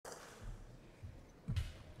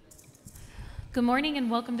Good morning and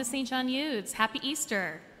welcome to St. John Eudes. Happy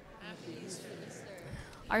Easter. Happy Easter.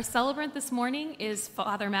 Our celebrant this morning is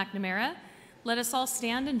Father McNamara. Let us all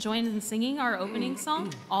stand and join in singing our opening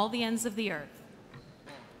song, All the Ends of the Earth.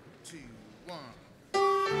 1, 2, 1.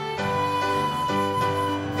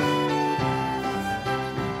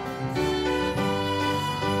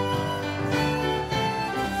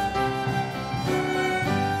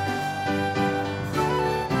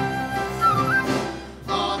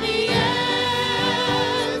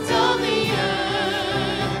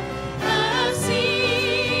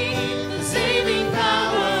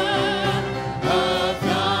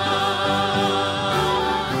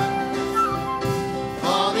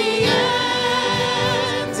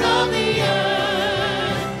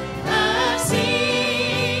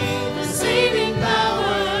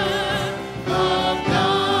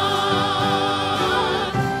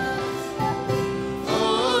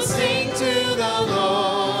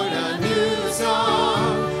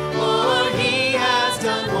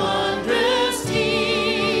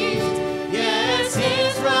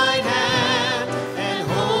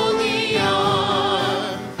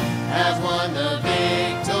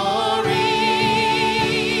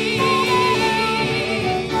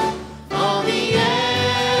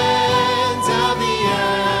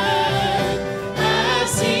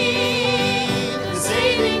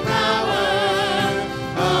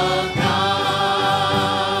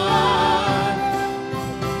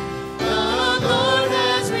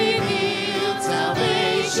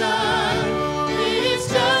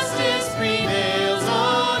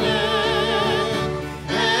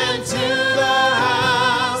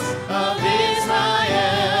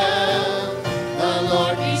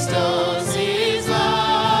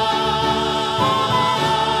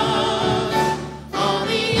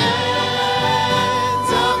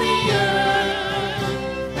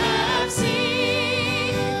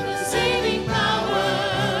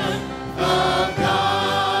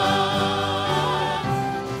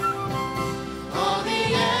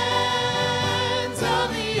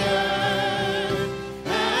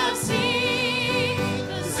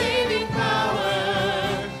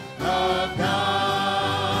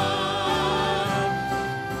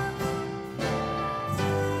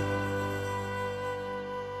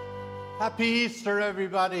 Happy Easter,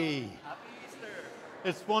 everybody. Happy Easter.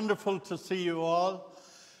 It's wonderful to see you all.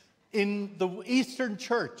 In the Eastern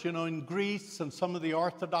Church, in Greece and some of the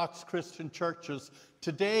Orthodox Christian churches,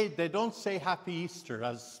 today they don't say Happy Easter,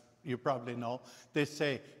 as you probably know. They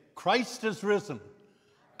say, Christ is risen.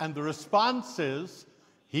 And the response is,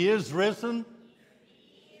 He is risen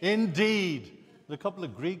indeed. There's a couple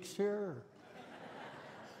of Greeks here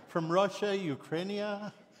from Russia,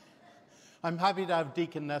 Ukraine. I'm happy to have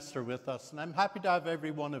Deacon Nestor with us, and I'm happy to have every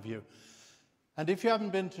one of you. And if you haven't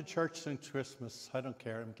been to church since Christmas, I don't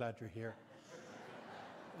care, I'm glad you're here.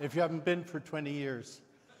 If you haven't been for 20 years,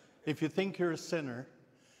 if you think you're a sinner,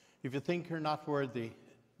 if you think you're not worthy,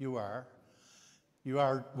 you are. You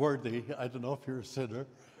are worthy. I don't know if you're a sinner,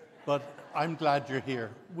 but I'm glad you're here.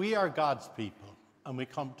 We are God's people, and we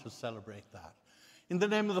come to celebrate that. In the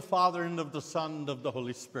name of the Father, and of the Son, and of the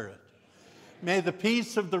Holy Spirit. May the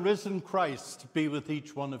peace of the risen Christ be with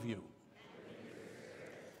each one of you.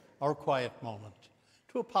 Our quiet moment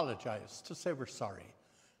to apologize, to say we're sorry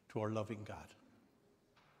to our loving God.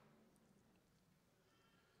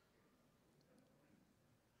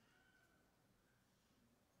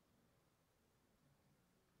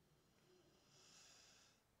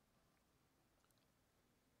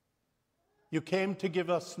 You came to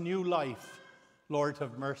give us new life, Lord,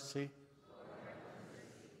 have mercy.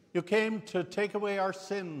 You came to take away our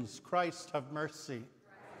sins. Christ, have mercy.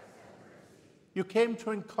 You came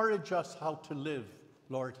to encourage us how to live.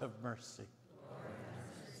 Lord, have mercy.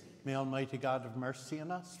 May Almighty God have mercy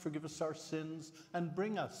on us, forgive us our sins, and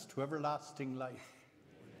bring us to everlasting life.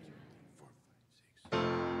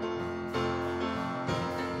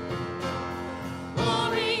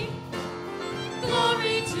 Glory,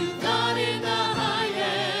 glory to God in the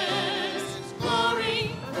highest.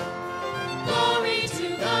 Glory, glory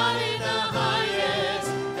to God in the highest,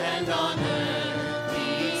 and on earth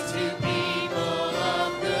peace to people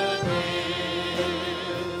of good will.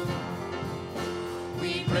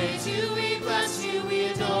 We praise you, we bless you, we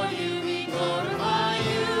adore you, we glorify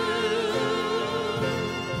you.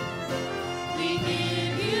 We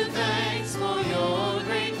give you thanks for your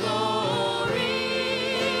great glory.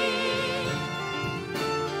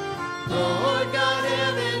 Lord God,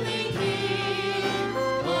 heavenly King,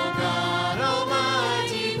 Lord God,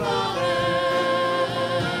 Almighty Father.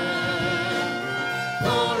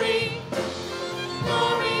 Glory,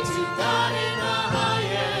 glory to God in the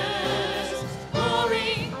highest.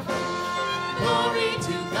 Glory, glory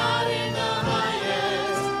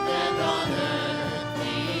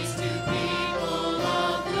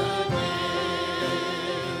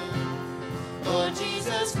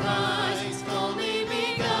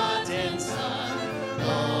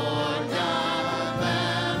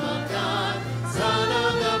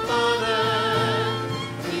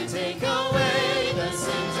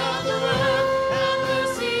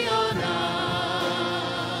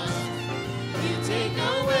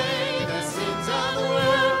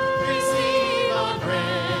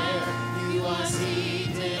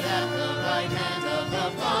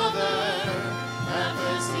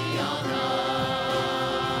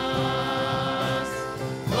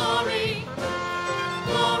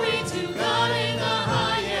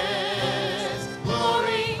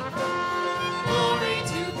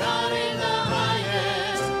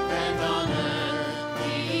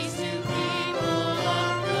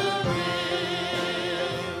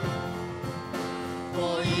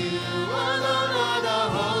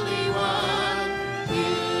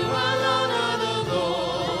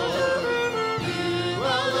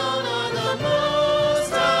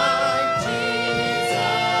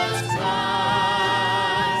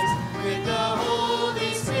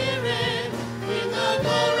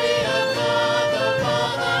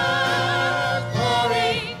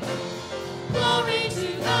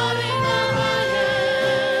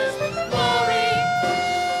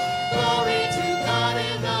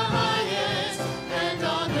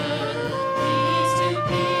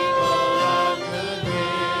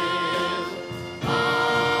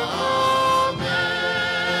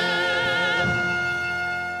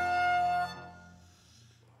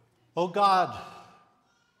O God,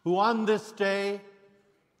 who on this day,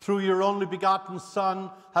 through your only begotten Son,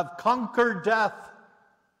 have conquered death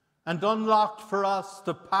and unlocked for us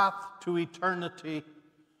the path to eternity,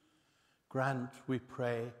 grant, we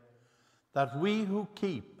pray, that we who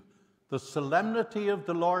keep the solemnity of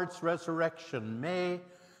the Lord's resurrection may,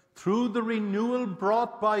 through the renewal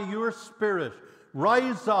brought by your Spirit,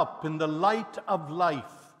 rise up in the light of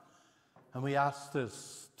life. And we ask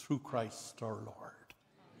this through Christ our Lord.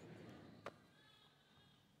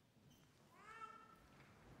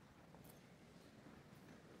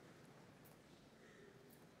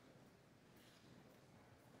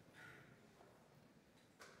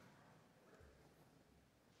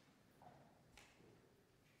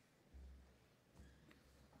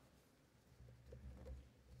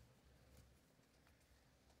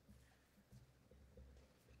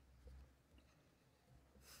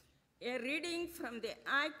 A reading from the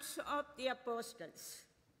Acts of the Apostles.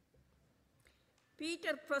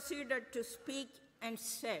 Peter proceeded to speak and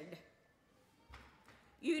said,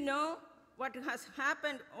 "You know what has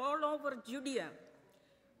happened all over Judea,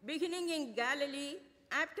 beginning in Galilee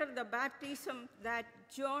after the baptism that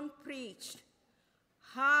John preached,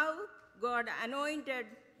 how God anointed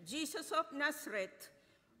Jesus of Nazareth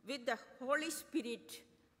with the Holy Spirit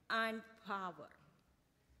and power.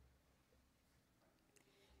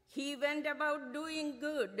 He went about doing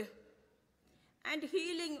good and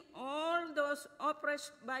healing all those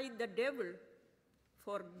oppressed by the devil,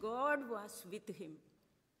 for God was with him.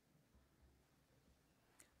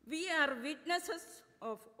 We are witnesses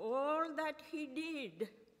of all that he did,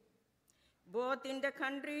 both in the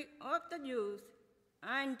country of the Jews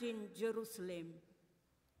and in Jerusalem.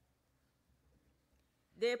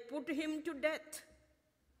 They put him to death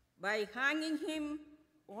by hanging him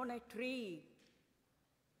on a tree.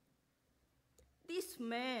 This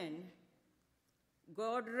man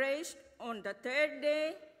God raised on the third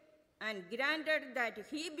day and granted that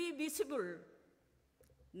he be visible,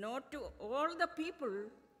 not to all the people,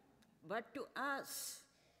 but to us,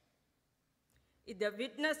 the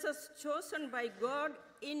witnesses chosen by God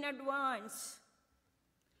in advance,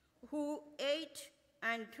 who ate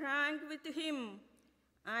and drank with him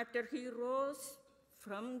after he rose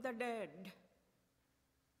from the dead.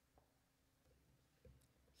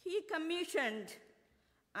 He commissioned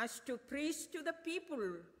us to preach to the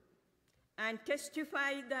people and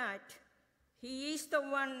testify that he is the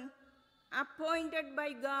one appointed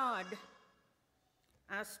by God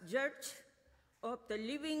as judge of the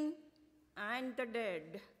living and the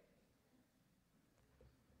dead.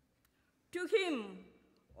 To him,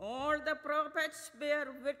 all the prophets bear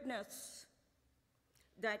witness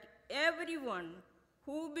that everyone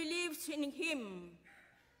who believes in him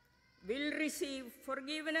will receive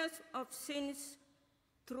forgiveness of sins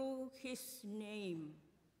through his name.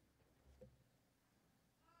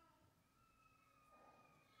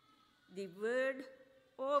 The word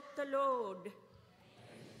of the Lord.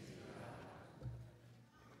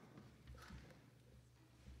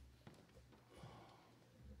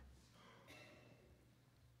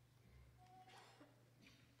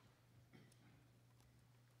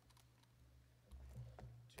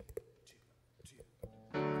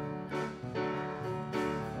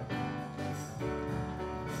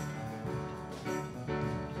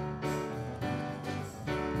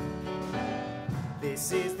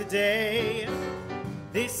 This is the day,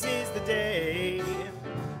 this is the day,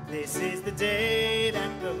 this is the day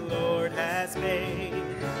that the Lord has made.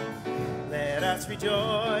 Let us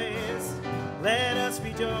rejoice, let us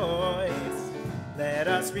rejoice, let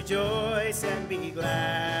us rejoice and be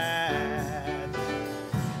glad.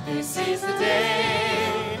 This is the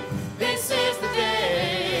day, this is the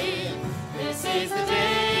day, this is the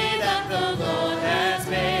day that the Lord has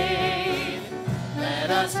made. Let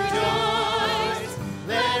us rejoice,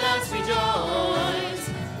 let us rejoice,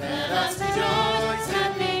 let us rejoice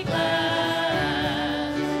and be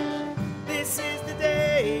glad. This is the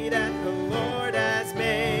day that the Lord has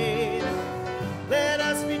made. Let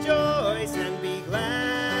us rejoice and be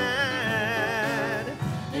glad.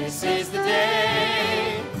 This is the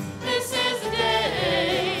day, this is the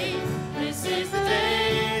day,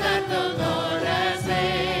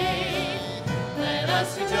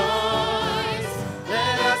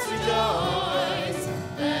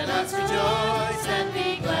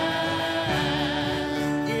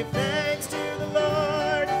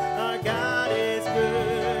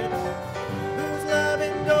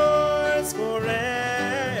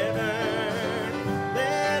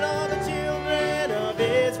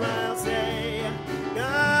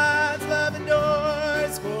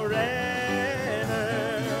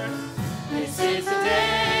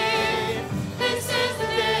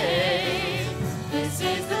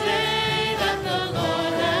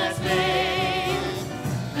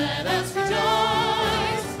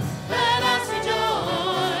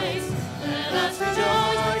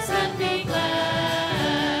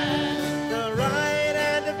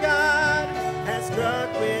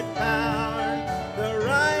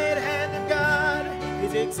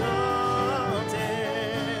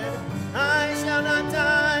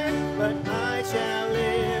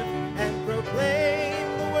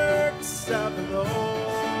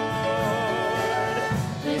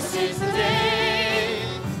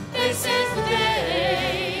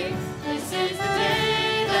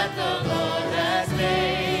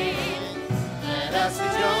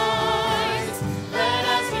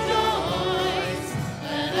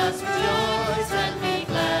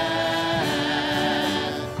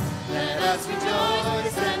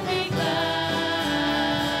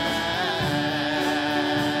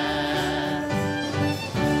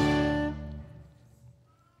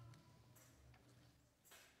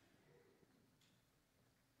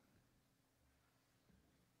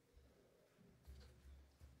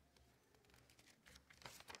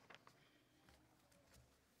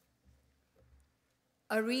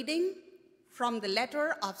 A reading from the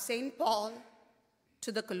letter of St. Paul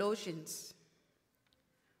to the Colossians.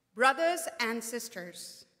 Brothers and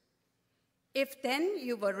sisters, if then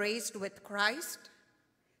you were raised with Christ,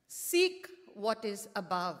 seek what is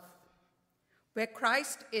above, where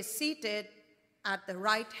Christ is seated at the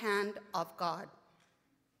right hand of God.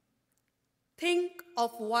 Think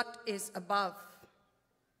of what is above,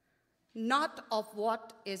 not of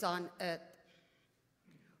what is on earth.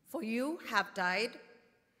 For you have died,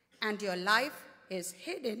 and your life is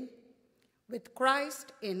hidden with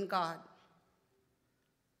Christ in God.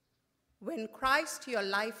 When Christ your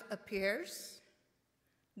life appears,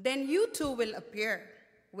 then you too will appear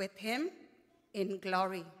with him in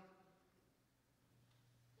glory.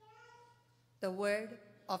 The word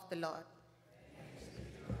of the Lord.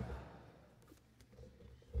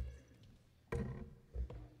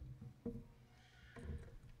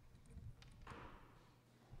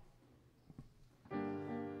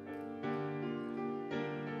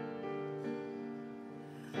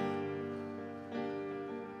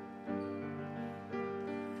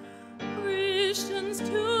 Christians to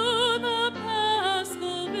the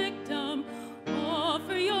Paschal victim,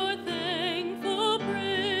 offer your thankful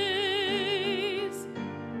praise.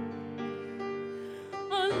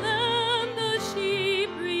 A lamb the sheep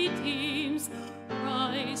redeems,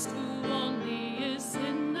 Christ who only is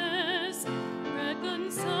sinless,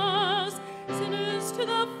 reconciles sinners to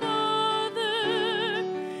the Father.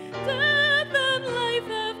 Death and life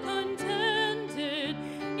have contended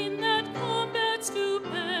in that combat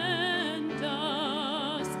stupendous.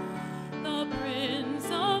 The Prince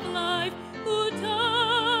of Life who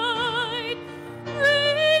died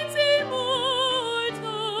reigns immortal.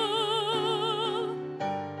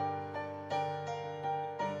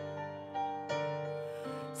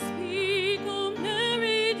 Speak, O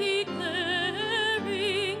Mary,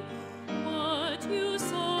 declaring what you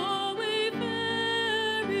saw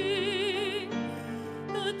wayfaring,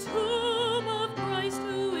 the tomb of Christ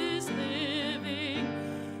who is living,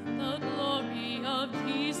 the glory of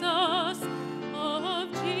Jesus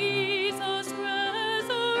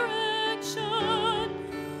resurrection.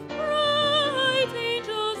 Bright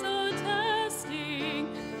angels attesting,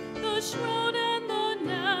 the shroud and the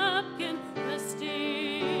napkin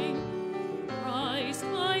resting. Christ,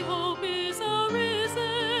 my hope, is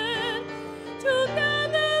arisen.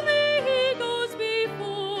 Together he goes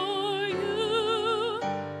before you.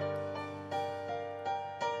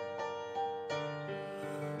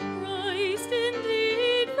 Christ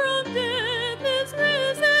indeed from death is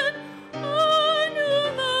risen, our new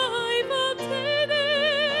life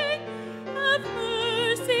obtaining. Have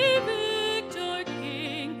mercy, Victor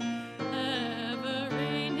King, ever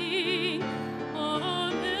reigning.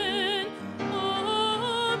 Amen,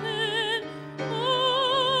 amen,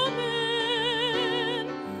 amen.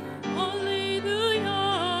 Alleluia,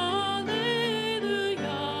 alleluia,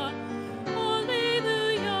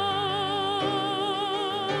 alleluia.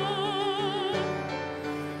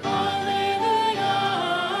 Alleluia,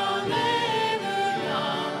 alleluia,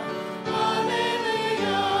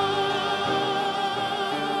 alleluia.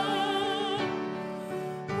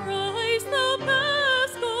 Christ the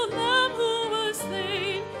Paschal Lamb who was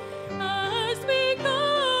slain has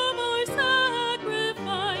become our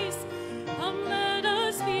sacrifice. Come, let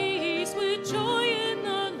us feast with joy in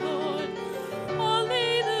the Lord.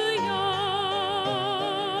 Alleluia.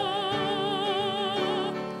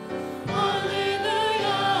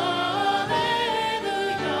 Alleluia,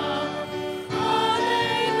 alleluia,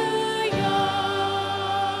 alleluia.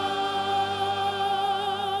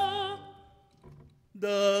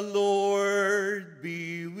 The Lord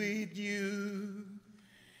be with you.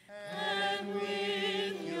 And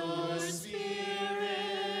with your spirit.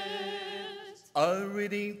 A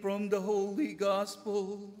reading from the Holy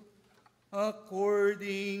Gospel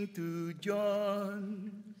according to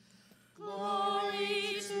John.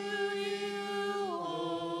 Glory to you,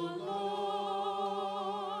 O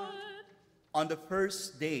Lord. On the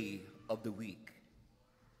first day of the week,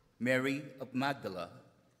 Mary of Magdala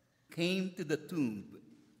came to the tomb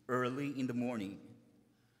early in the morning,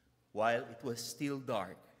 while it was still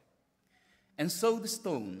dark, and saw the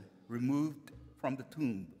stone removed from the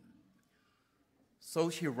tomb. So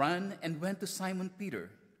she ran and went to Simon Peter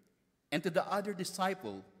and to the other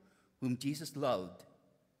disciple whom Jesus loved,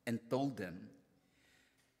 and told them,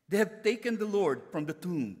 "They have taken the Lord from the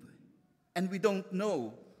tomb, and we don't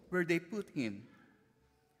know where they put him."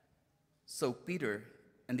 So Peter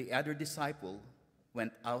and the other disciple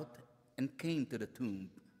went out and came to the tomb.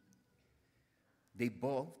 They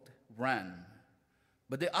both ran,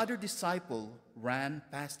 but the other disciple ran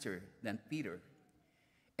faster than Peter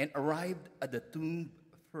and arrived at the tomb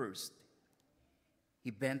first,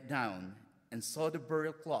 he bent down and saw the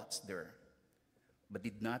burial cloths there, but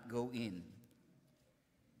did not go in.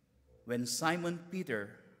 When Simon Peter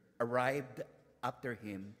arrived after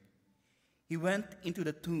him, he went into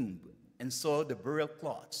the tomb and saw the burial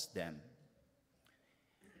cloths then,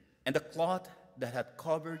 and the cloth that had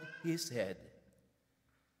covered his head,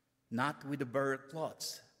 not with the burial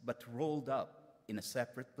cloths, but rolled up in a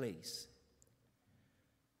separate place.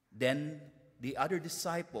 Then the other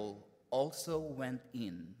disciple also went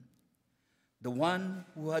in, the one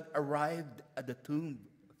who had arrived at the tomb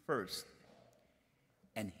first,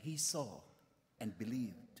 and he saw and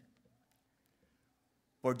believed,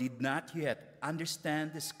 for did not yet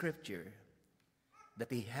understand the scripture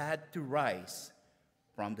that he had to rise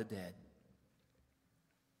from the dead.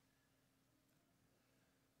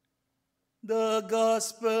 The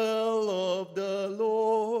Gospel of the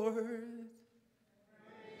Lord.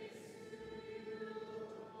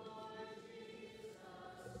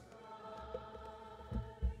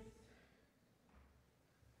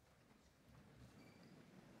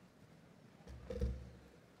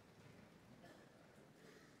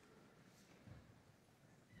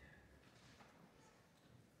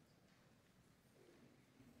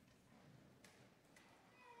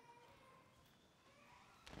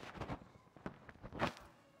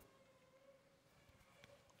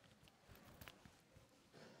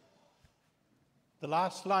 The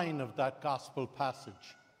last line of that gospel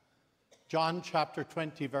passage, John chapter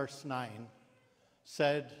 20, verse 9,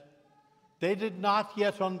 said, "They did not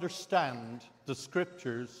yet understand the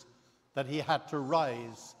scriptures that he had to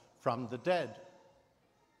rise from the dead."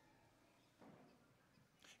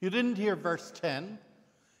 You didn't hear verse 10.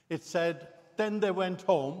 It said, "Then they went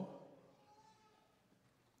home."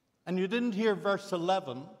 And you didn't hear verse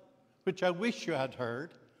 11, which I wish you had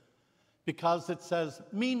heard, because it says,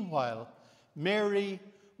 "Meanwhile, Mary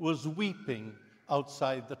was weeping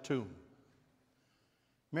outside the tomb."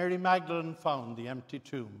 Mary Magdalene found the empty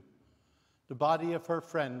tomb. The body of her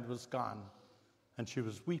friend was gone, and she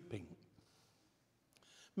was weeping.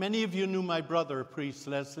 Many of you knew my brother, priest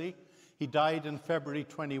Leslie. He died in February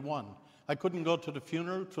 21. I couldn't go to the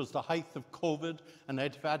funeral. It was the height of COVID, and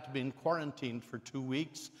I'd have had to be in quarantine for 2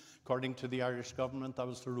 weeks. According to the Irish government, that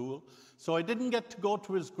was the rule. So I didn't get to go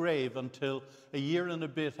to his grave until a year and a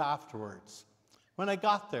bit afterwards. When I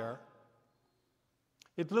got there,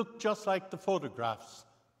 it looked just like the photographs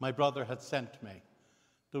my brother had sent me.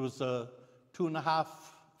 There was a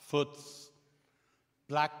 2.5-foot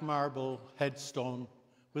black marble headstone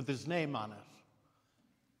with his name on it.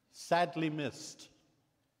 Sadly missed.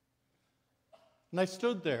 And I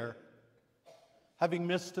stood there, having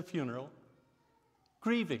missed the funeral,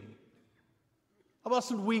 grieving. I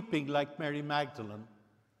wasn't weeping like Mary Magdalene.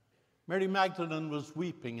 Mary Magdalene was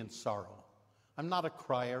weeping in sorrow. I'm not a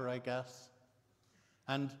crier, I guess.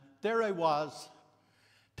 And there I was,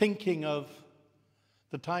 thinking of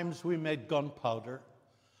the times we made gunpowder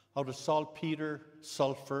out of saltpeter,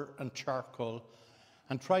 sulfur, and charcoal,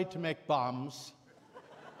 and tried to make bombs.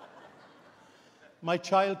 My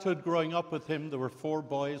childhood growing up with him, there were 4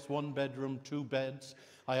 boys, 1 bedroom, 2 beds.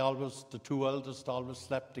 The 2 eldest always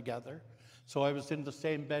slept together. So I was in the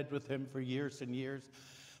same bed with him for years and years.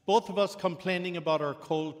 Both of us complaining about our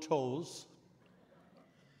cold toes.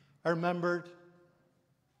 I remembered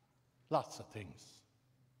lots of things.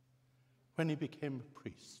 When he became a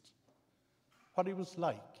priest, what he was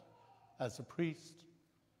like as a priest,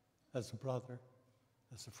 as a brother,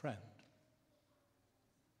 as a friend.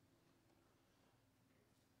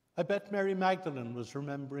 I bet Mary Magdalene was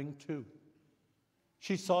remembering too.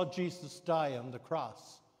 She saw Jesus die on the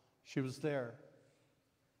cross. She was there.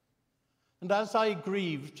 And as I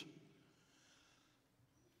grieved,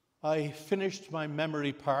 I finished my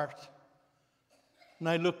memory part, and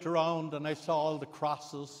I looked around and I saw all the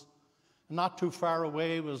crosses. And not too far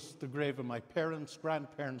away was the grave of my parents,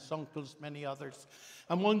 grandparents, uncles, many others,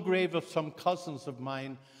 and one grave of some cousins of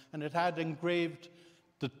mine, and it had engraved,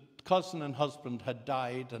 the cousin and husband had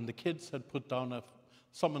died, and the kids had put down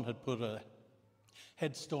someone had put a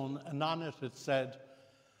headstone, and on it it said,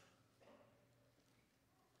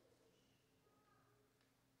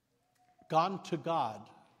 "Gone to God,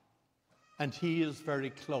 and he is very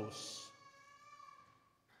close."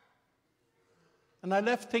 And I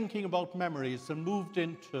left thinking about memories and moved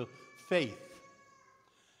into faith.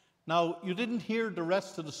 Now, you didn't hear the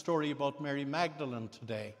rest of the story about Mary Magdalene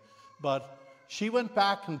today, but she went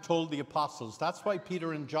back and told the apostles. That's why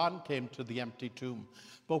Peter and John came to the empty tomb.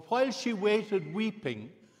 But while she waited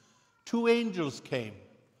weeping, 2 angels came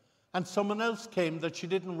And someone else came that she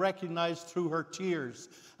didn't recognize through her tears.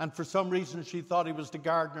 And for some reason she thought he was the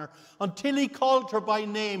gardener, until he called her by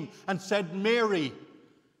name and said, Mary.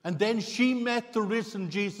 And then she met the risen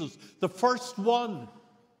Jesus, the first one.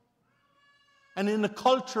 And in a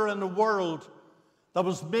culture and a world that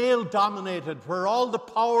was male-dominated, where all the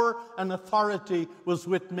power and authority was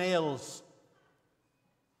with males,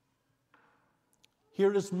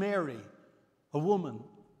 here is Mary, a woman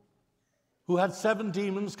who had 7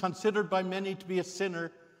 demons, considered by many to be a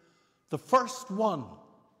sinner, the first one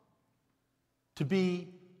to be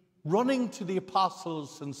running to the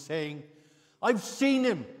apostles and saying, I've seen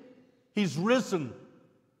him, he's risen.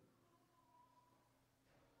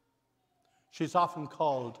 She's often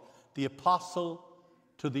called the apostle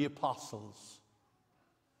to the apostles.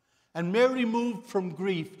 And Mary moved from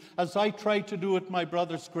grief, as I tried to do at my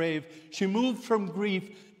brother's grave. She moved from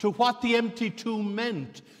grief to what the empty tomb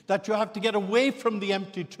meant, that you have to get away from the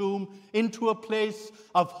empty tomb into a place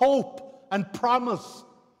of hope and promise,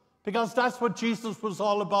 because that's what Jesus was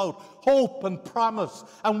all about, hope and promise.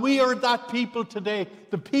 And we are that people today,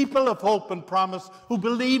 the people of hope and promise, who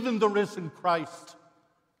believe in the risen Christ.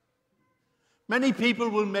 Many people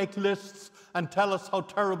will make lists and tell us how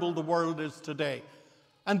terrible the world is today.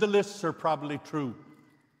 And the lists are probably true.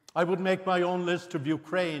 I would make my own list of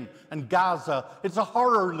Ukraine and Gaza. It's a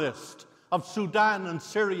horror list of Sudan and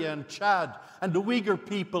Syria and Chad and the Uyghur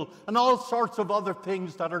people and all sorts of other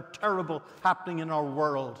things that are terrible happening in our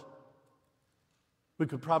world. We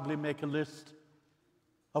could probably make a list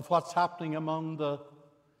of what's happening among the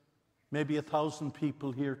maybe 1,000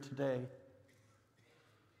 people here today.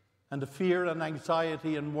 And the fear and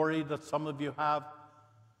anxiety and worry that some of you have,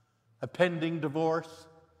 a pending divorce,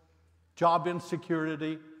 job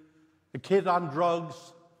insecurity, a kid on drugs,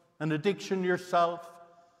 an addiction yourself,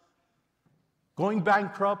 going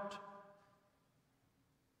bankrupt.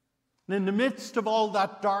 And in the midst of all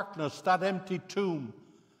that darkness, that empty tomb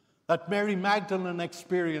that Mary Magdalene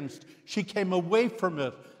experienced, she came away from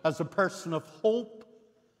it as a person of hope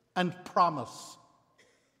and promise.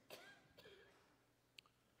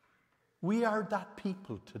 We are that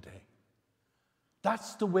people today.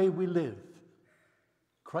 That's the way we live.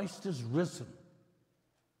 Christ is risen.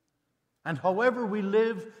 And however we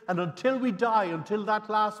live, and until we die, until that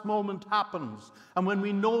last moment happens, and when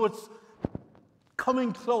we know it's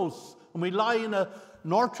coming close, and we lie in a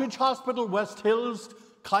Northridge Hospital, West Hills,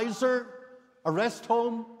 Kaiser, a rest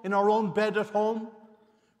home, in our own bed at home,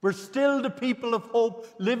 we're still the people of hope,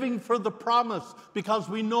 living for the promise, because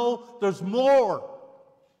we know there's more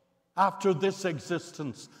after this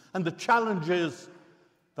existence. And the challenge is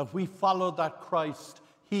that we follow that Christ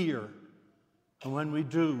here. And when we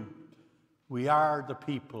do, we are the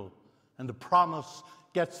people, and the promise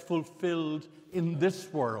gets fulfilled in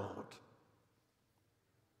this world.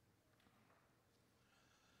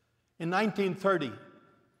 In 1930,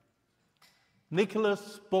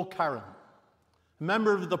 Nicholas Bukharin, a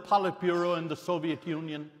member of the Politburo in the Soviet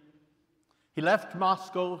Union, he left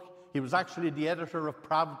Moscow. He was actually the editor of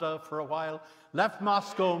Pravda for a while, left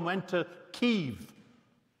Moscow and went to Kyiv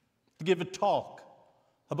to give a talk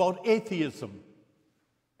about atheism,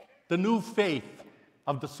 the new faith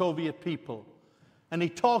of the Soviet people. And he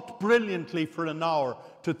talked brilliantly for an hour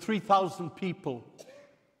to 3,000 people.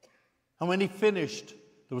 And when he finished,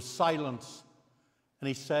 there was silence. And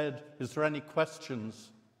he said, "Is there any questions?"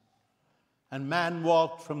 And man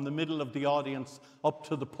walked from the middle of the audience up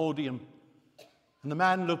to the podium. And the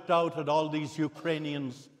man looked out at all these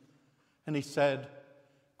Ukrainians and he said,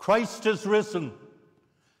 "Christ is risen."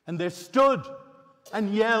 And they stood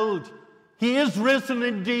and yelled, "He is risen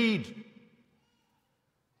indeed."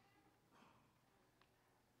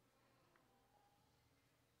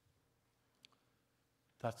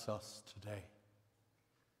 That's us today.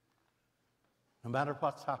 No matter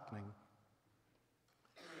what's happening,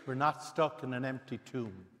 we're not stuck in an empty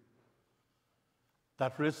tomb.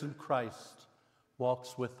 That risen Christ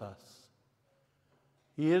walks with us.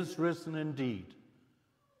 He is risen indeed,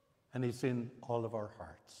 and he's in all of our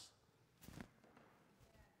hearts.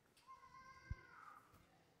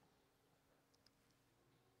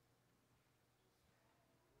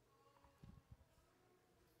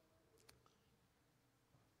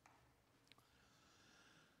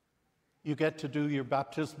 You get to do your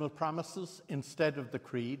baptismal promises instead of the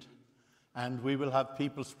creed, and we will have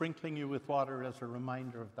people sprinkling you with water as a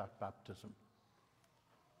reminder of that baptism.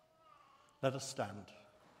 Let us stand.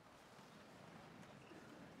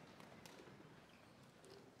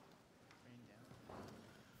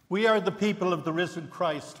 We are the people of the risen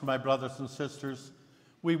Christ, my brothers and sisters.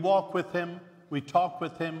 We walk with him, we talk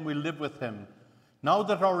with him, we live with him. Now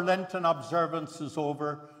that our Lenten observance is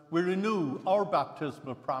over, we renew our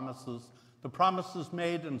baptismal promises, the promises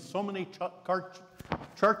made in so many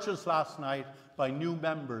churches last night by new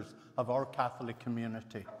members of our Catholic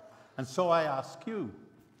community. And so I ask you,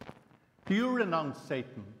 do you renounce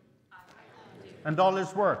Satan and all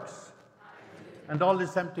his works and all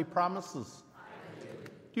his empty promises?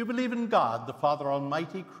 Do you believe in God, the Father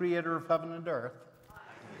Almighty, creator of heaven and earth?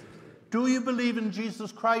 Do you believe in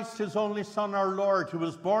Jesus Christ, his only Son, our Lord, who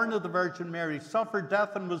was born of the Virgin Mary, suffered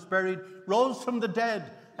death and was buried, rose from the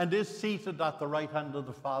dead, and is seated at the right hand of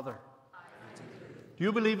the Father? Do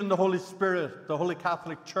you believe in the Holy Spirit, the Holy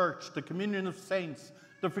Catholic Church, the communion of saints,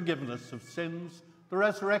 the forgiveness of sins, the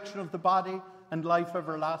resurrection of the body, and life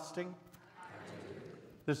everlasting?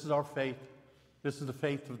 This is our faith. This is the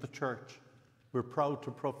faith of the Church. We're proud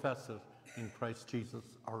to profess it in Christ Jesus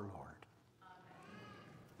our Lord.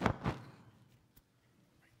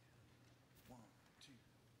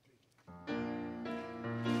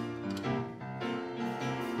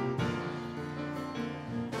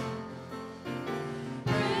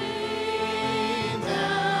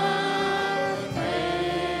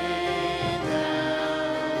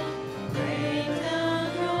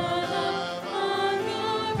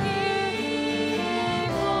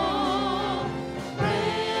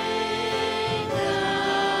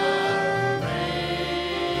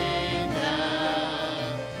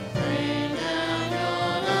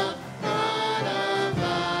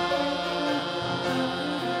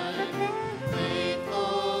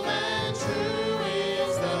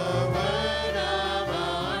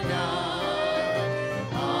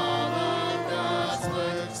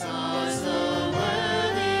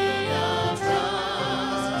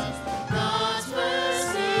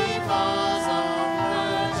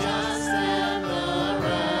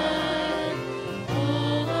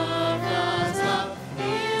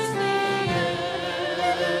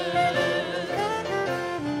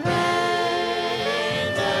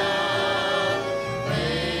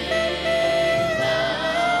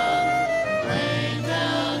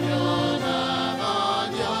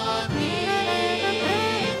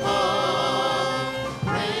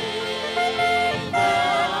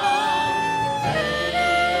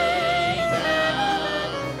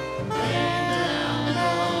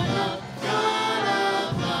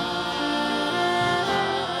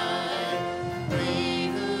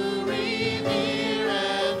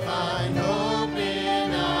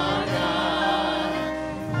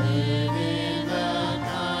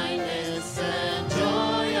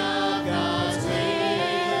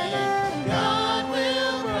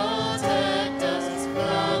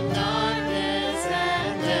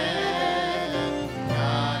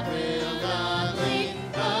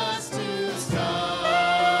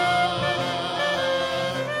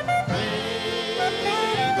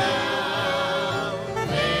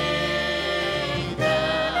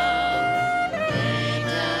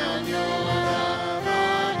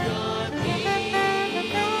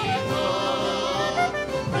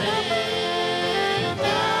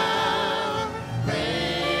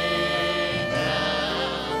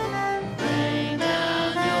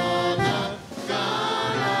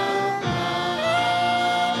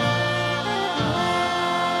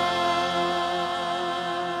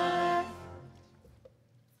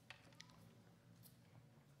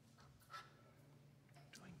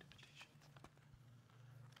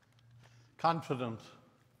 Confident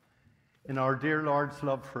in our dear Lord's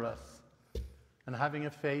love for us and having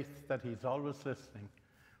a faith that he's always listening,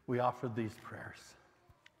 we offer these prayers.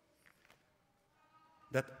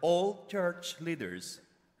 That all church leaders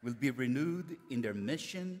will be renewed in their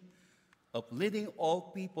mission of leading all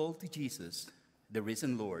people to Jesus, the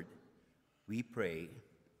risen Lord. We pray.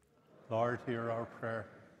 Lord, hear our prayer.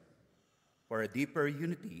 For a deeper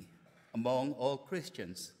unity among all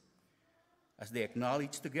Christians as they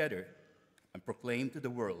acknowledge together and proclaim to the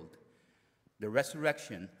world the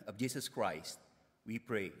resurrection of Jesus Christ, we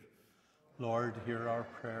pray. Lord, hear our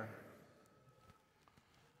prayer.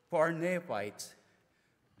 For our neophytes,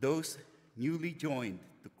 those newly joined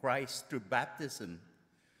to Christ through baptism,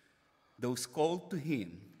 those called to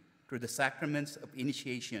him through the sacraments of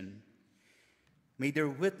initiation, may their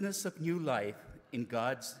witness of new life in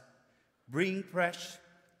God's bring fresh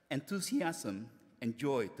enthusiasm and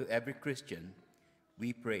joy to every Christian,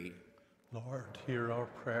 we pray. Lord, hear our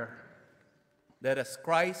prayer. That as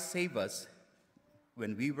Christ saved us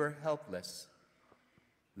when we were helpless,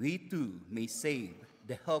 we too may save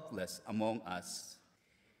the helpless among us,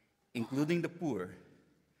 including the poor,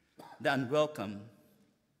 the unwelcome,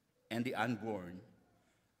 and the unborn.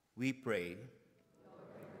 We pray.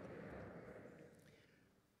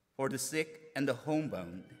 For the sick and the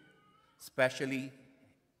homebound, especially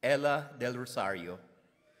Ella del Rosario,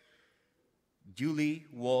 Julie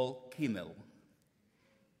Wall Kimmel,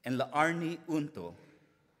 and Laarni Unto,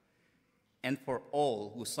 and for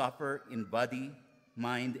all who suffer in body,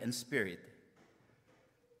 mind, and spirit,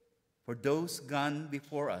 for those gone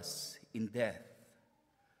before us in death,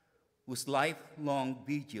 whose lifelong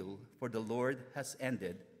vigil for the Lord has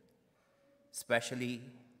ended, especially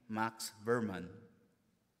Max Berman.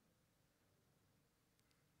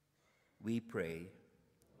 We pray.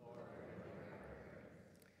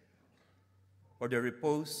 For the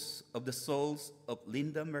repose of the souls of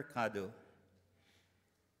Linda Mercado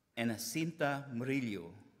and Jacinta Murillo,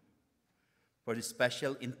 for the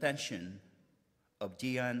special intention of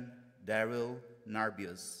Gian Daryl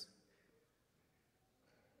Narbios,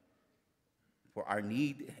 for our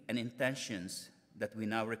need and intentions that we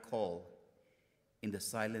now recall in the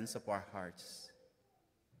silence of our hearts.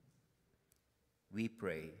 We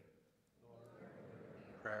pray.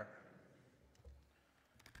 Prayer.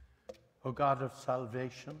 O God of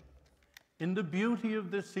salvation, in the beauty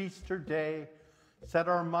of this Easter day, set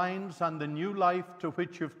our minds on the new life to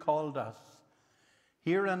which you've called us.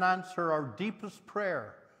 Hear and answer our deepest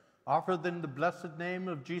prayer, offered in the blessed name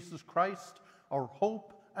of Jesus Christ, our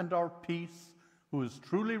hope and our peace, who is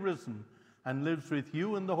truly risen and lives with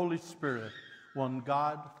you in the Holy Spirit, one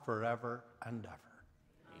God forever and ever.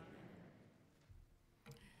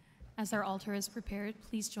 As our altar is prepared,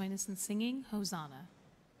 please join us in singing Hosanna.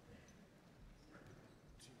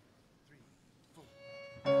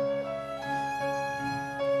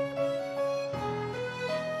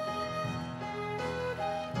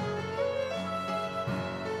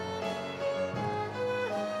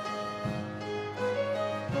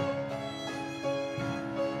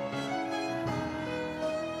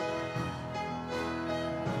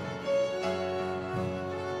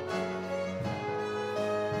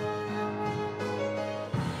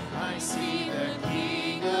 I see the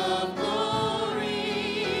King of Glory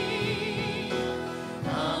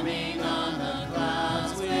coming on the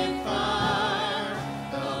clouds with fire.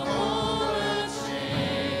 The whole earth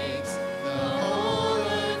shakes, the whole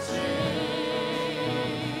earth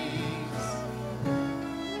shakes.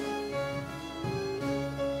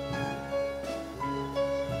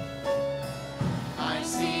 I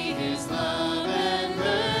see his love and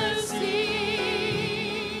mercy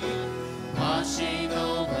washing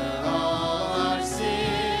over all our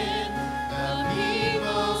sin. The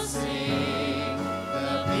people sing,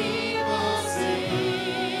 the people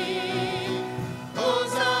sing.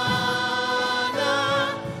 Hosanna,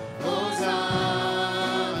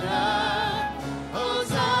 Hosanna,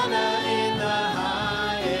 Hosanna in the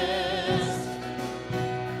highest.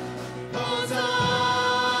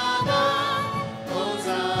 Hosanna,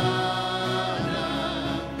 Hosanna,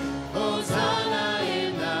 Hosanna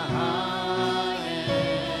in the highest.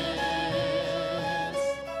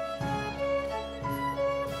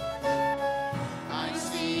 I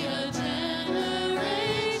see a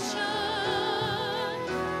generation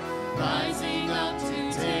rising up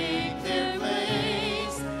to take their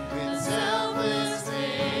place with selfless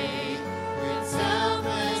faith, with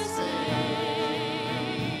selfless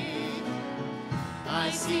faith.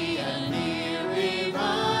 I see a near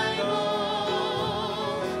revival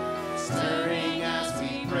stirring as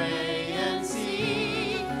we pray and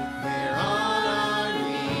seek. We're on our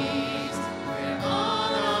knees, we're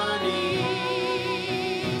on our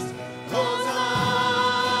knees.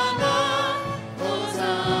 Hosanna,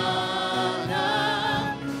 Hosanna,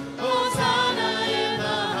 Hosanna in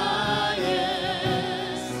the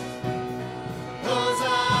highest.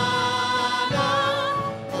 Hosanna,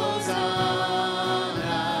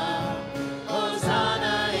 Hosanna,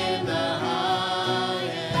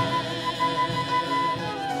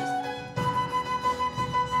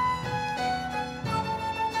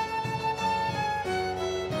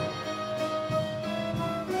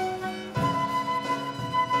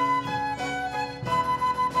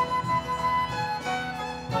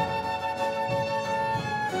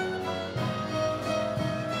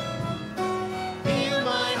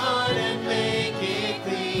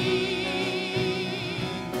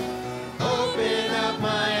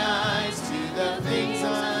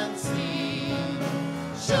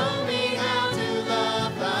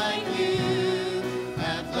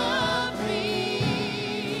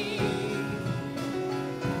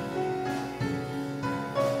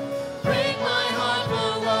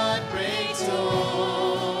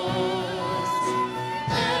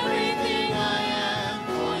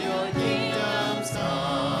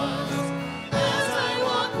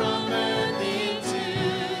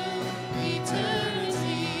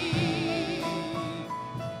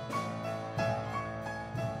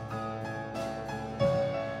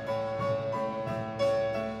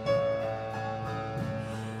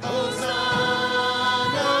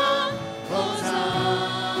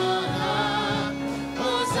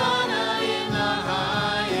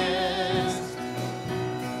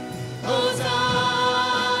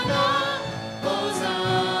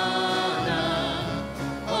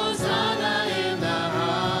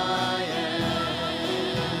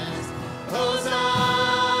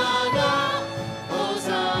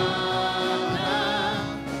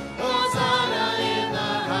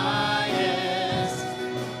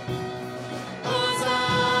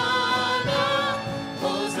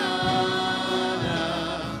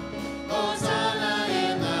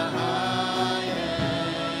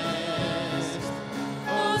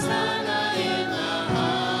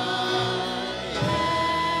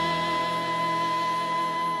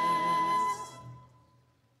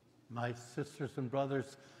 My sisters and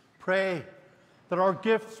brothers, pray that our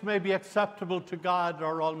gifts may be acceptable to God,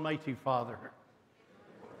 our Almighty Father.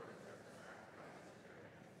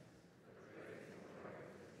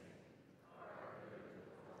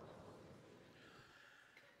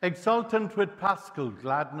 Exultant with paschal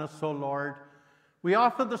gladness, O Lord, we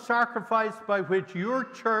offer the sacrifice by which your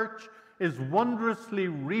church is wondrously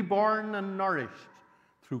reborn and nourished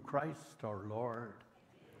through Christ our Lord.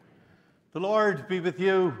 The Lord be with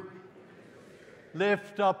you.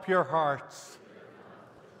 Lift up your hearts.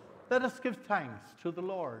 Let us give thanks to the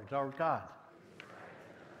Lord our God.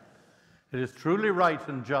 It is truly right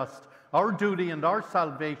and just, our duty and our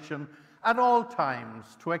salvation at all times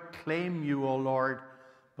to acclaim you, O Lord,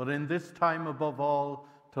 but in this time above all,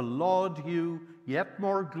 to laud you yet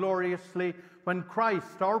more gloriously when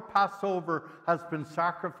Christ, our Passover, has been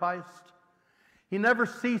sacrificed. He never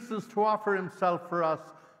ceases to offer himself for us,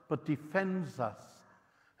 but defends us,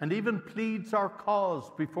 and even pleads our cause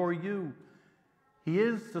before you. He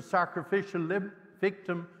is the sacrificial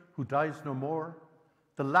victim who dies no more,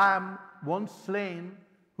 the Lamb once slain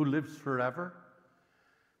who lives forever.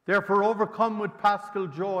 Therefore, overcome with paschal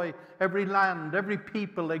joy, every land, every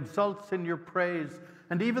people exults in your praise,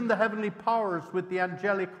 and even the heavenly powers with the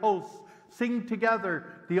angelic hosts sing together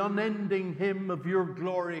the unending hymn of your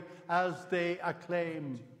glory as they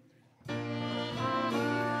acclaim.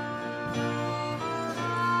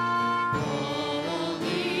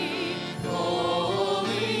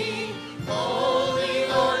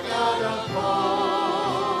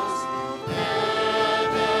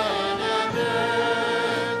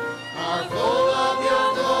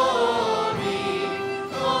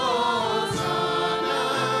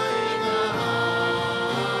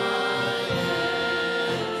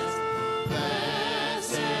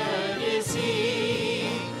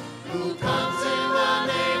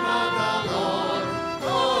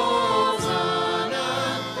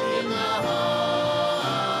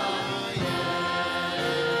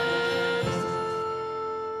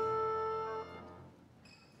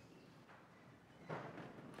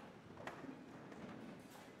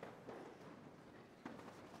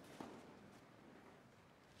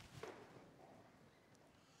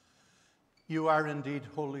 You are indeed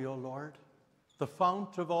holy, O Lord, the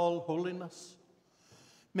fount of all holiness.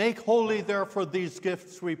 Make holy, therefore, these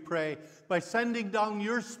gifts, we pray, by sending down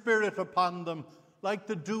your Spirit upon them like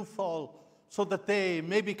the dewfall, so that they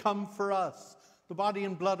may become for us the body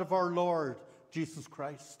and blood of our Lord, Jesus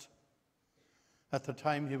Christ. At the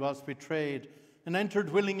time he was betrayed and entered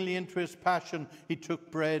willingly into his passion, he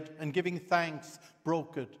took bread and, giving thanks,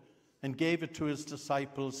 broke it and gave it to his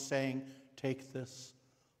disciples, saying, "Take this,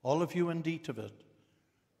 all of you, and eat of it,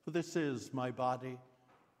 for this is my body,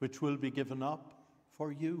 which will be given up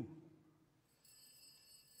for you."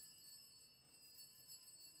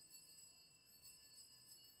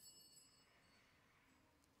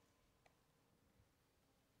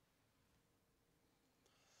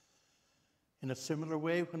 In a similar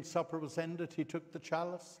way, when supper was ended, he took the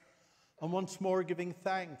chalice, and once more giving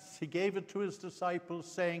thanks, he gave it to his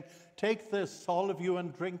disciples, saying, "Take this, all of you,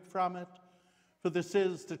 and drink from it. For this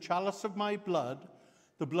is the chalice of my blood,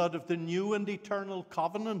 the blood of the new and eternal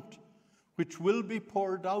covenant, which will be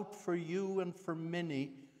poured out for you and for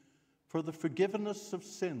many for the forgiveness of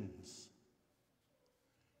sins.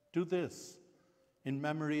 Do this in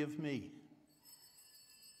memory of me."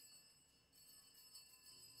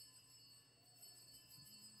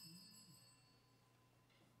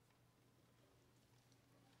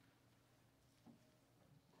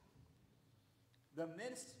 The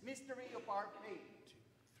mystery of our faith.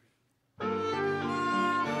 We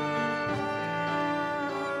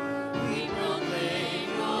proclaim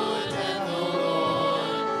your death, O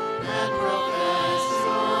Lord, and profess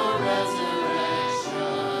your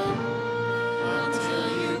resurrection until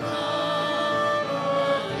you come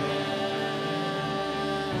again.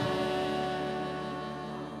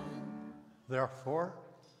 Therefore,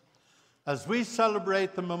 as we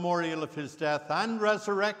celebrate the memorial of his death and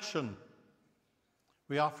resurrection,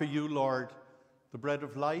 we offer you, Lord, the bread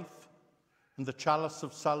of life and the chalice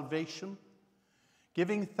of salvation,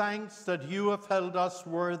 giving thanks that you have held us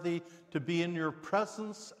worthy to be in your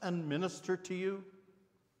presence and minister to you.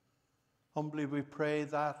 Humbly we pray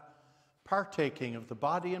that, partaking of the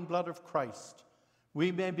body and blood of Christ,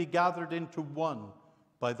 we may be gathered into one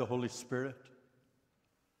by the Holy Spirit.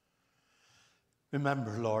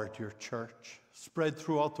 Remember, Lord, your church, spread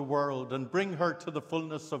throughout the world, and bring her to the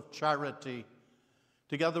fullness of charity,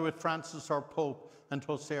 together with Francis our Pope and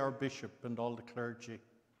Jose our Bishop and all the clergy.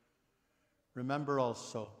 Remember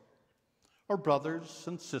also our brothers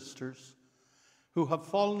and sisters who have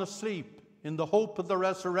fallen asleep in the hope of the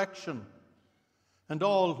resurrection, and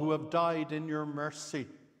all who have died in your mercy.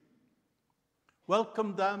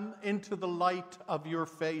 Welcome them into the light of your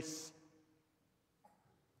face.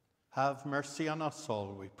 Have mercy on us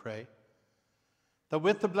all, we pray, that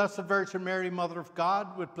with the Blessed Virgin Mary, Mother of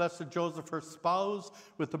God, with Blessed Joseph, her spouse,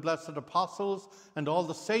 with the blessed apostles, and all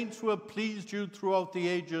the saints who have pleased you throughout the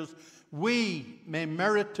ages, we may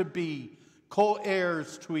merit to be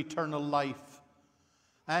co-heirs to eternal life,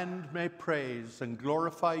 and may praise and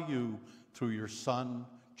glorify you through your Son,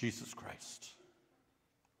 Jesus Christ.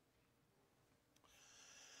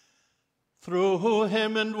 Through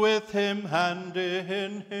him and with him and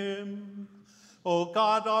in him, O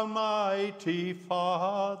God, Almighty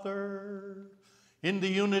Father, in the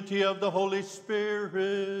unity of the Holy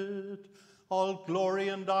Spirit, all glory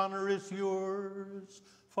and honor is yours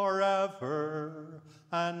forever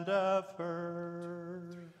and ever.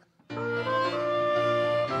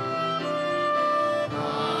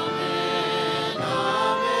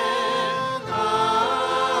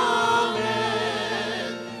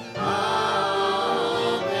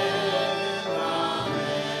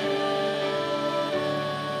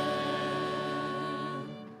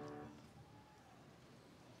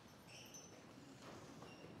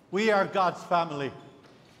 We are God's family.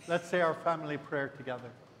 Let's say our family prayer together.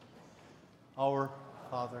 Our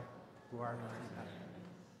Father, who art in heaven,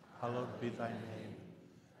 hallowed be thy name.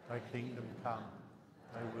 Thy kingdom come,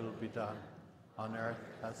 thy will be done, on earth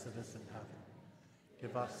as it is in heaven.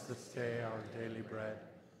 Give us this day our daily bread,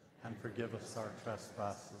 and forgive us our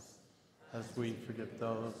trespasses, as we forgive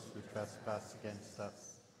those who trespass against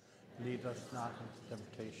us. Lead us not into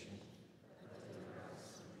temptation.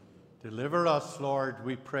 Deliver us, Lord,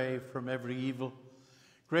 we pray, from every evil.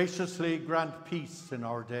 Graciously grant peace in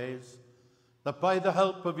our days, that by the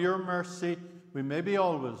help of your mercy we may be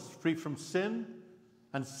always free from sin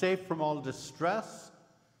and safe from all distress,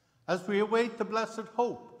 as we await the blessed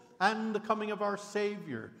hope and the coming of our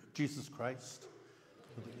Savior, Jesus Christ.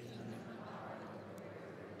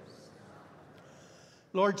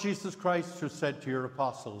 Lord Jesus Christ, who said to your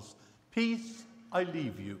apostles, "Peace I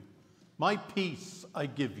leave you, my peace I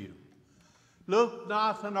give you," look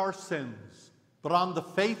not on our sins, but on the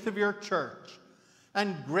faith of your church,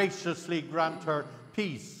 and graciously grant her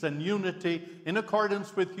peace and unity in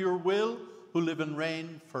accordance with your will, who live and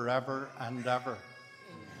reign forever and ever.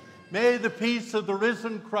 May the peace of the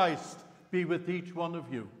risen Christ be with each one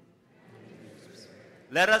of you.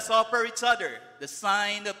 Let us offer each other the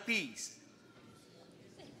sign of peace.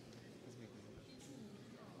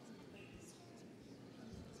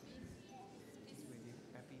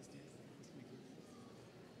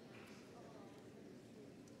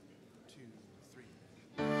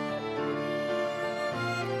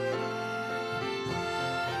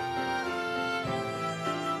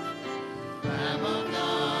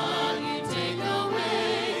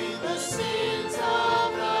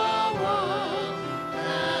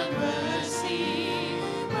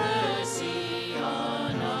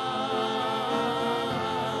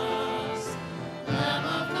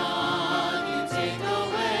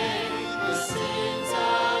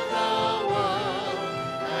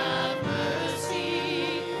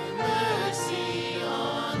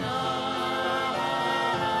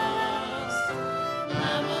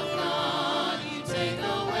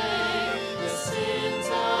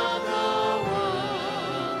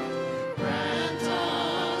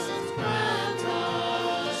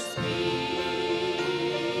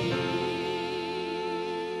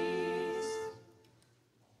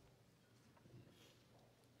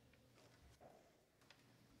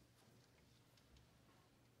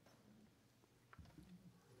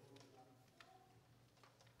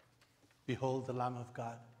 Behold the Lamb of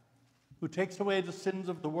God, who takes away the sins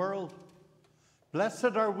of the world.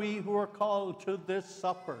 Blessed are we who are called to this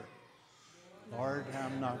supper. Lord, I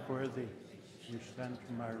am not worthy you should enter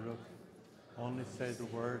my roof. Only say the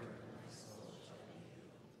word.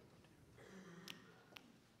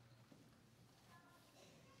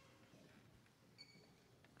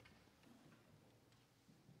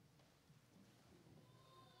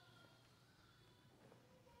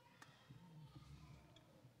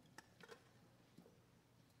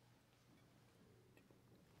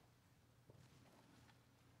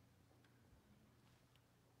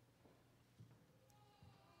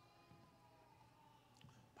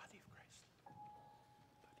 Body of Christ. Body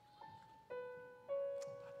of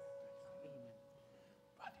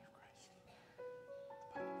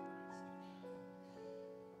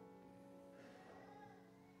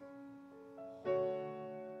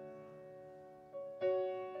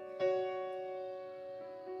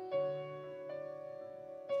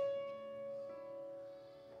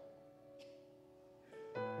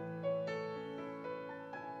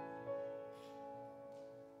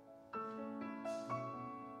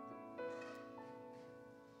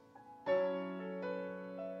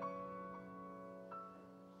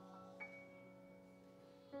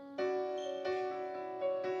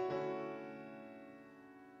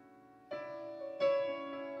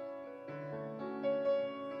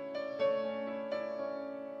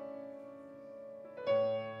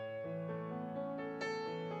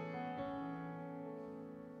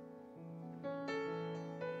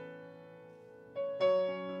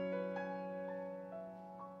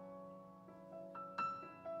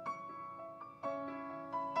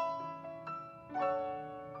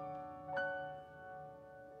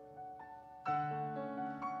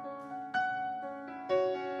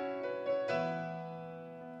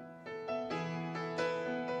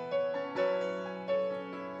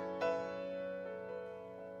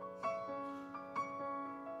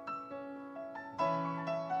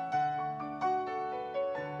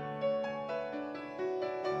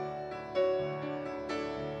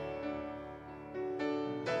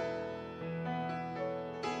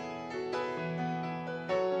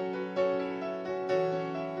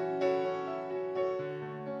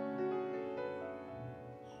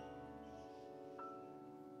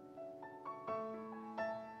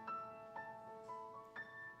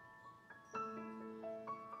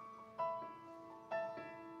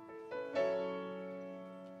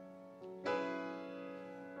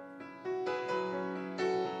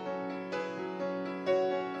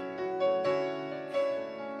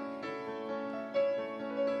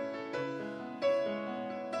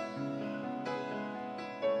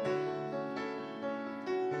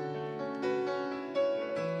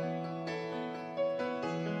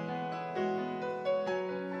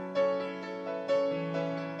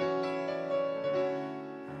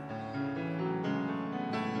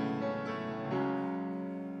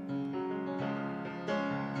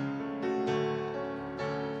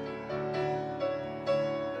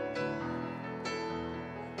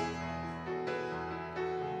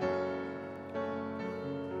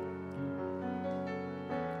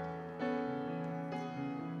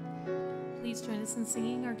Please join us in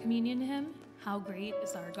singing our communion hymn, How Great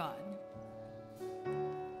is Our God.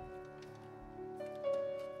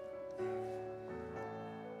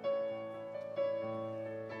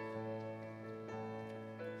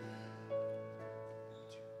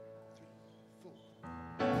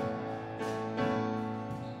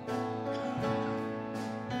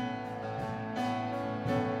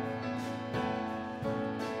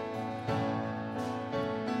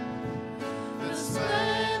 The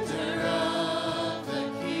splendor of the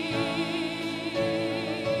King.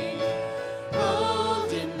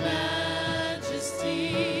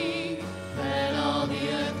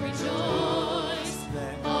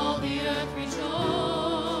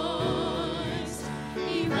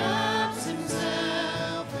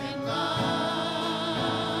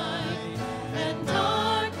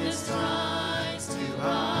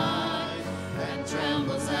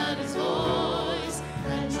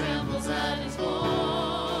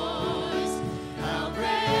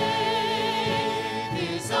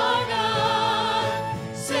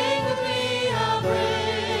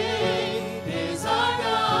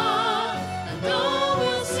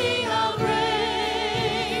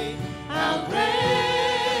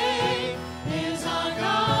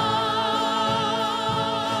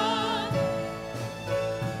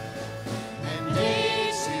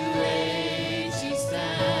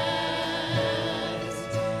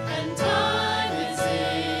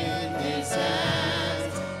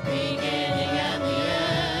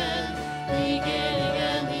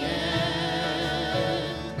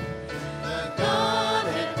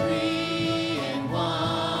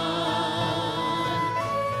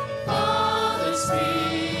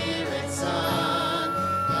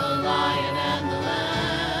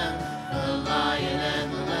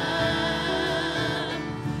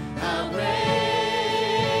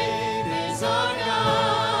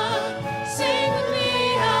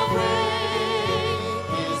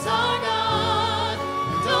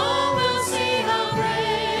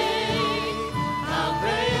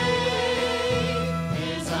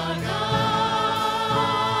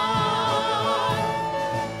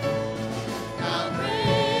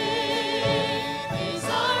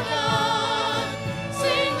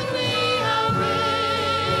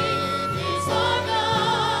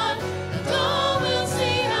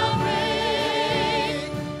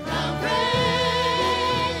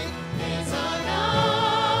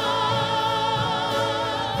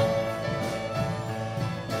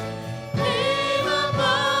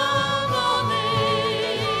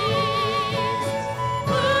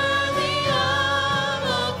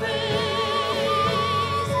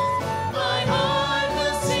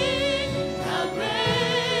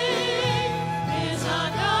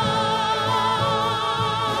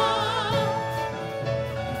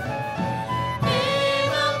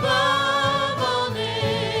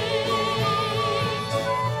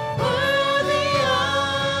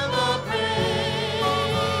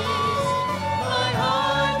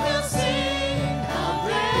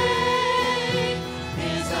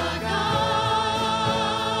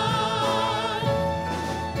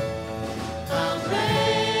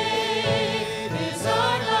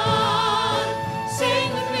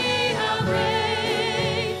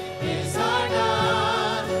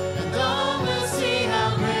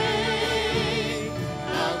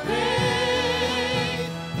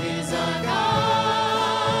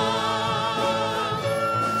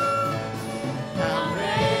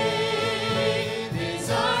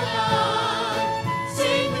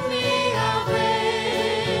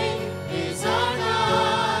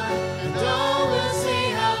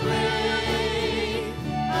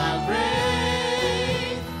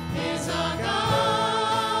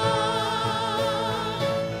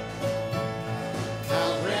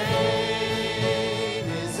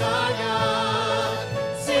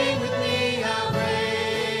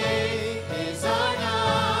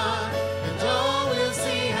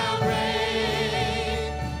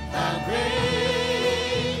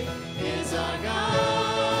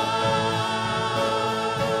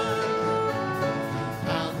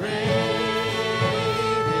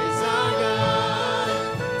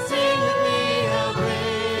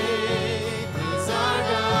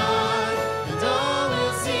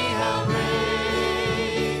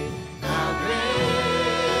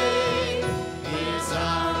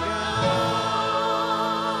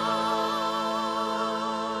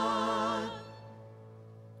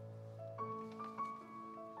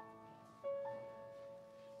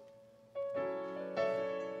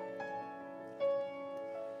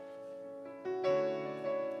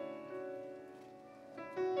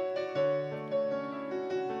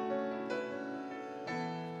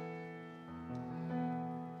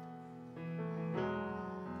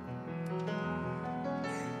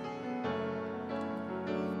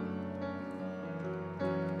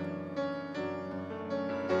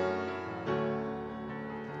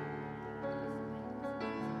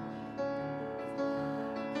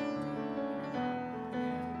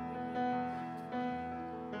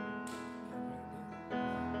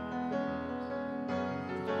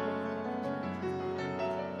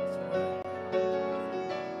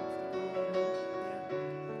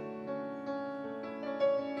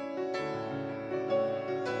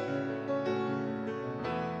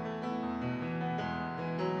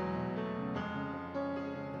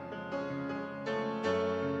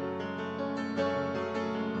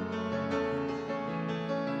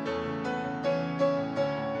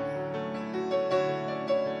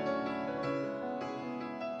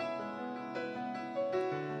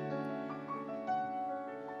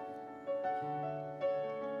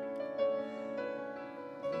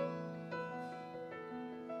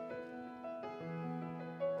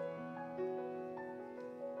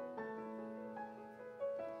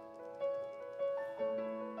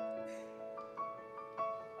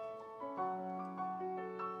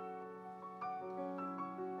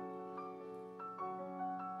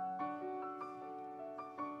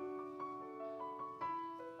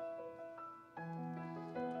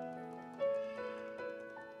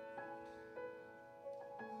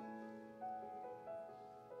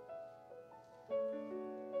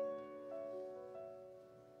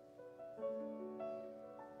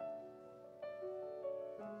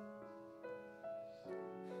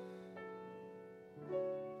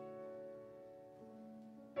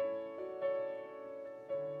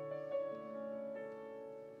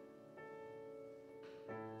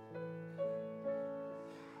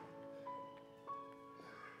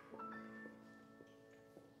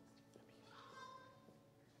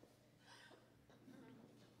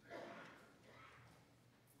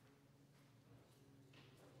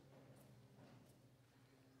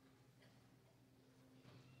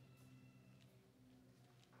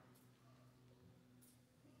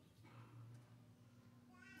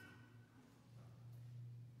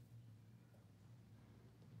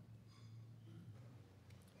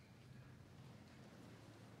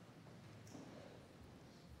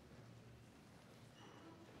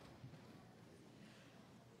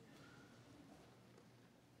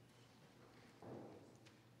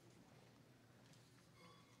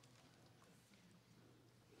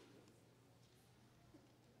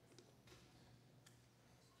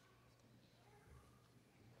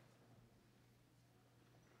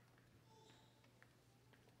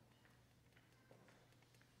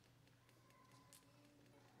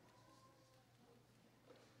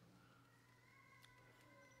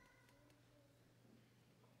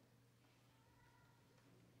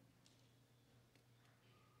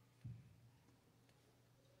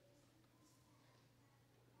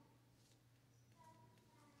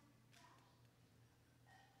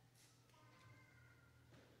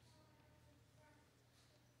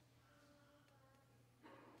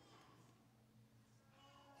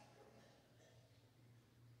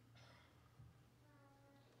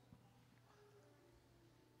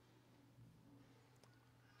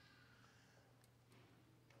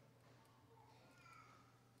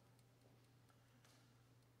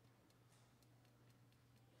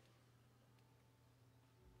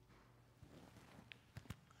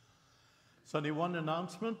 There's only one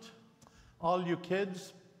announcement. All you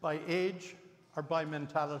kids, by age or by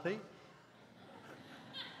mentality,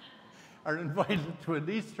 are invited to an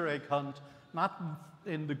Easter egg hunt, not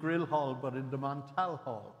in the grill hall, but in the Montal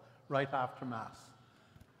Hall, right after Mass.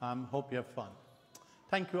 Hope you have fun.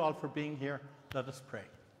 Thank you all for being here. Let us pray.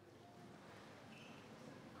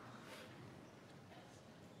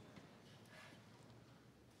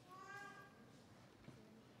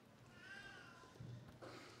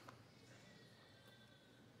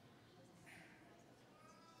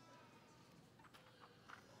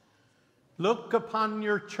 Look upon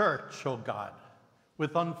your church, O God,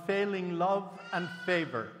 with unfailing love and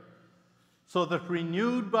favor, so that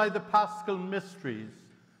renewed by the Paschal mysteries,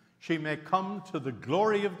 she may come to the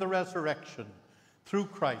glory of the resurrection through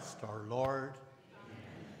Christ our Lord.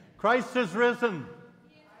 Amen. Christ is risen.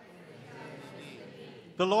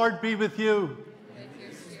 The Lord be with you.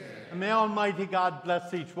 And may Almighty God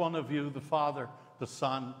bless each one of you, the Father, the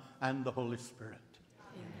Son, and the Holy Spirit.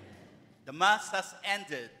 Amen. The Mass has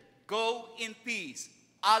ended. Go in peace.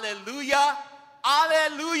 Alleluia.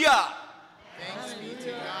 Alleluia. Thanks be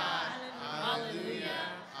to God. Alleluia.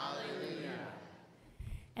 Alleluia.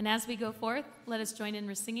 And as we go forth, let us join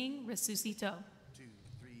in singing Resuscito. 2,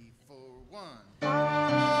 3, 4, 1.